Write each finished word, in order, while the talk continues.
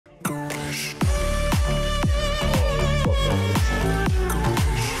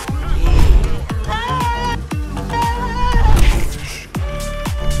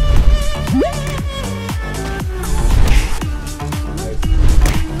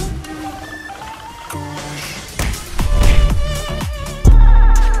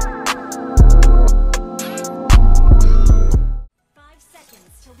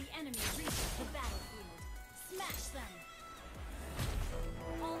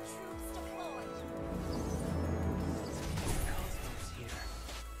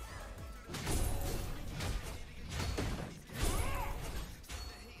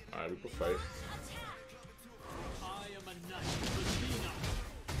fight.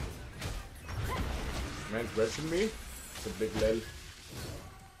 Man's rushing me. It's a big lel.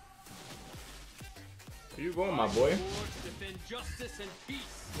 Where you going, my boy?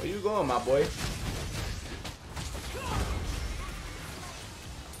 Where you going, my boy?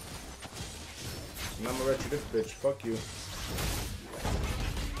 And I'm gonna retch this bitch. Fuck you.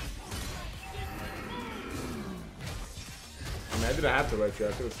 I mean, I didn't have to retch you.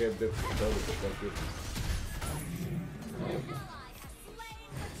 I could have saved it for the fuck you.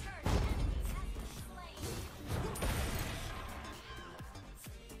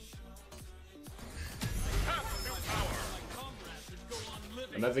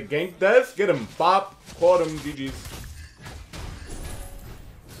 Another gank death. Get him. Bop. Caught him. GG's.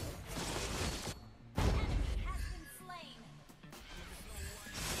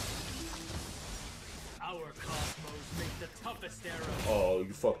 Oh,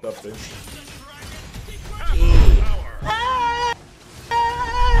 you fucked up, bitch.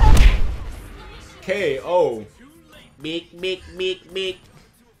 KO. Big. Let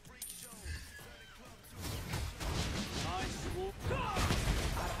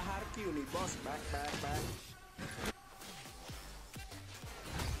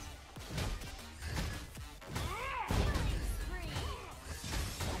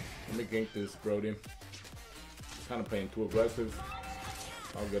me gank this, Brody. Kind of playing too aggressive.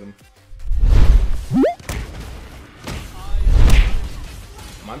 I'll get him.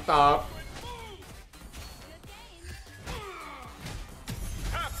 I'm on top.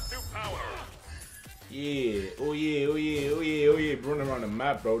 Yeah. Oh yeah. Running around the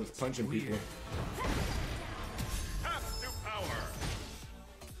map, bro. Just punching people.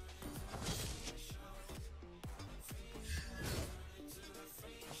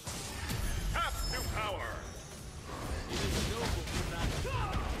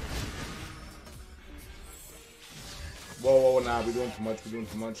 Whoa, nah, we're doing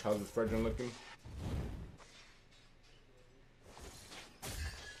too much. How's this Fredrin looking?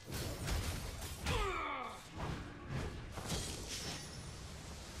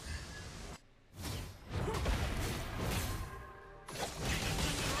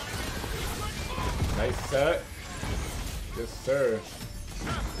 Nice set. Yes, sir.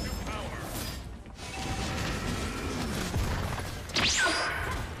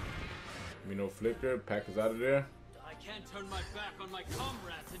 Me no flicker. Pack is out of there. Can't turn my back on my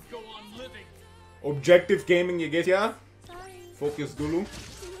comrades and go on living. Objective gaming, you get ya? Sorry. Focus, Dulu.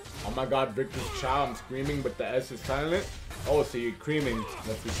 Oh my god, Victor's Chou. I'm screaming, but the S is silent. Oh, so you're creaming.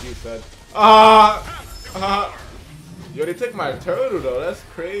 That's what she said. Yo, they took my turtle though. That's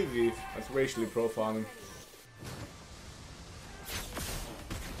crazy. That's racially profiling.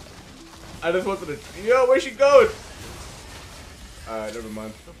 I just wanted to. Yo, where's she going? Alright, never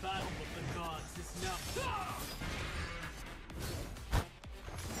mind. The battle of the gods is now.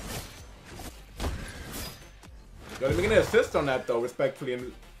 Yo, let me get an assist on that though, respectfully.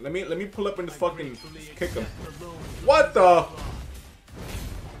 And let me pull up and just fucking kick him. What the?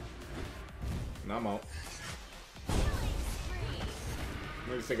 Nah, I'm out.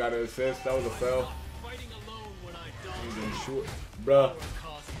 Maybe I got an assist. That was a fail. He didn't shoot, bruh.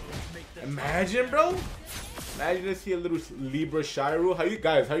 Imagine, bro. Imagine to see a little Libra Shiru.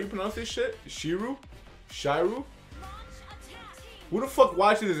 How you pronounce this shit? Shiru? Who the fuck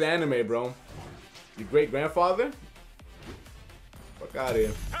watches this anime, bro? Your great grandfather? Fuck out of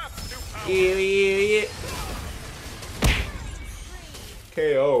here. Yeah.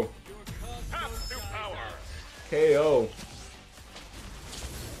 KO. KO.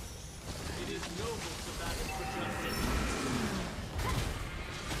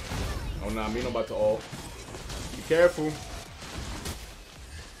 Oh nah, me no about to ult. Be careful.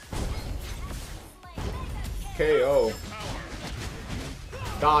 KO.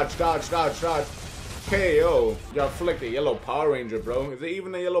 Dodge. KO. Y'all feel like the yellow Power Ranger, bro. Is it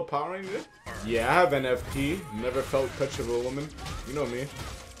even a yellow Power Ranger? Yeah, I have NFT. Never felt touch of a woman. You know me.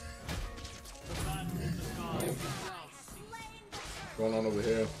 What's going on over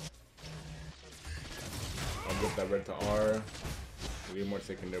here? I'll get that red to R. Three more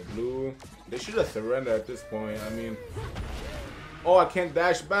taking their blue. They should have surrendered at this point. I mean, oh, I can't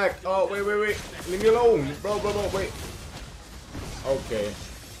dash back. Oh, wait. Leave me alone, bro. Wait. Okay.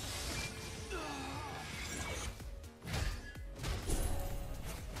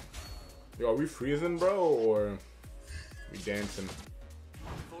 Yo, are we freezing, bro, or we dancing?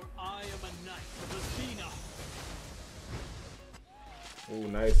 For I am a knight of Athena. Ooh,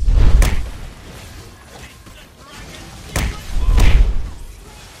 nice.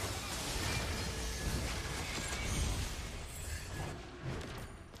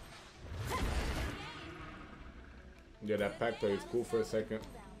 Yeah, that pack play is cool for a second.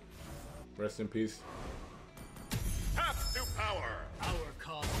 Rest in peace. Path to power. Our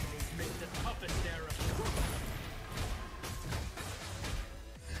cosmos make the toughest era.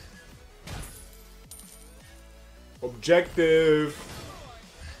 Objective.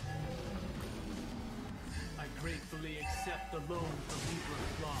 I gratefully accept the loan of the Libra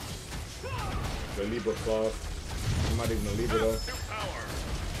Claw. The Libra Claw. I'm not even a Libra though.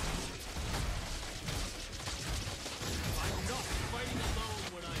 I'm not fighting alone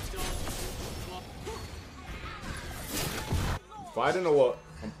when I don't. Fighting or what?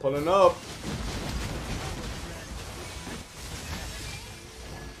 I'm pulling up.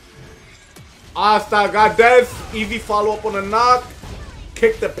 Hasta got this. Easy follow up on a knock.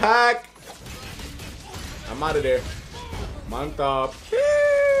 Kick the pack. I'm out of there. Mantap.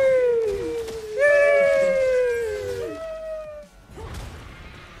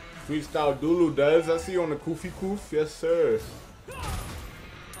 Freestyle Dulu does. I see you on the Koofy Koof. Yes, sir. A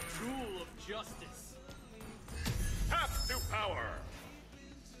tool of justice. Path to power.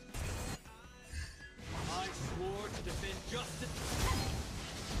 I swore to defend justice.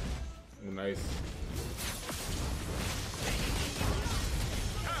 Oh, nice.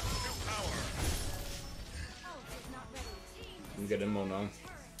 Path to power. Let me get him on now.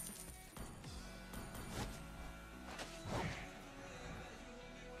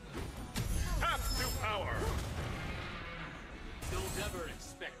 Power. Don't ever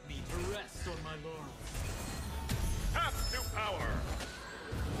expect me to rest on my laurels. Path to power.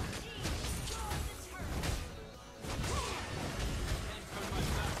 And turn my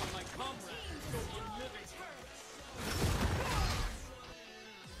back on my comrades and go on living.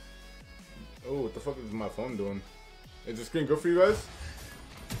 Oh, what the fuck is my phone doing? Is the screen good for you guys?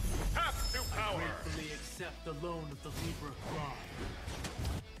 Path to power. I gratefully accept the loan of the Libra Claw.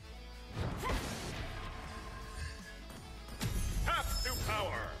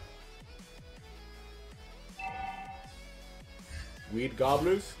 Power. Weed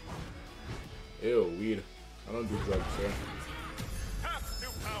gobblers? Ew, weed. I don't do drugs, sir. Path to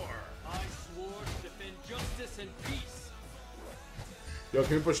power. I swore to defend justice and peace. Yo,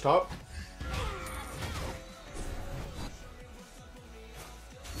 can we push top?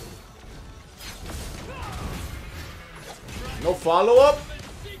 No follow up?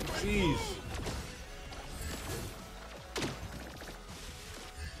 Jeez.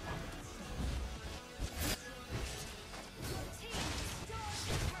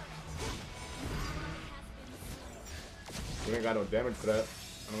 We ain't got no damage for that.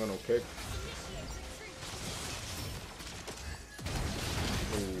 I don't got no kick.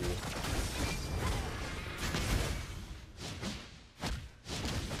 Ooh.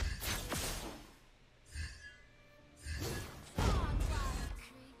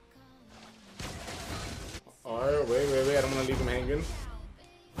 Alright, wait. I don't want to leave him hanging.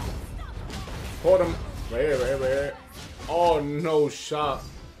 Hold him. Right here. Oh, no shot.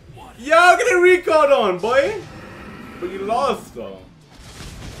 Yo, get a recall on, boy. But you lost, though.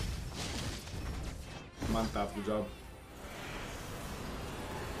 Mantap, good job.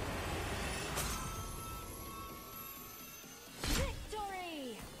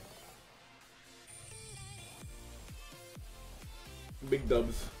 Victory! Big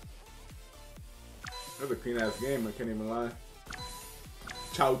dubs. That was a clean ass game, I can't even lie.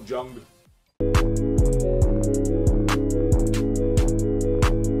 ChouJUNG.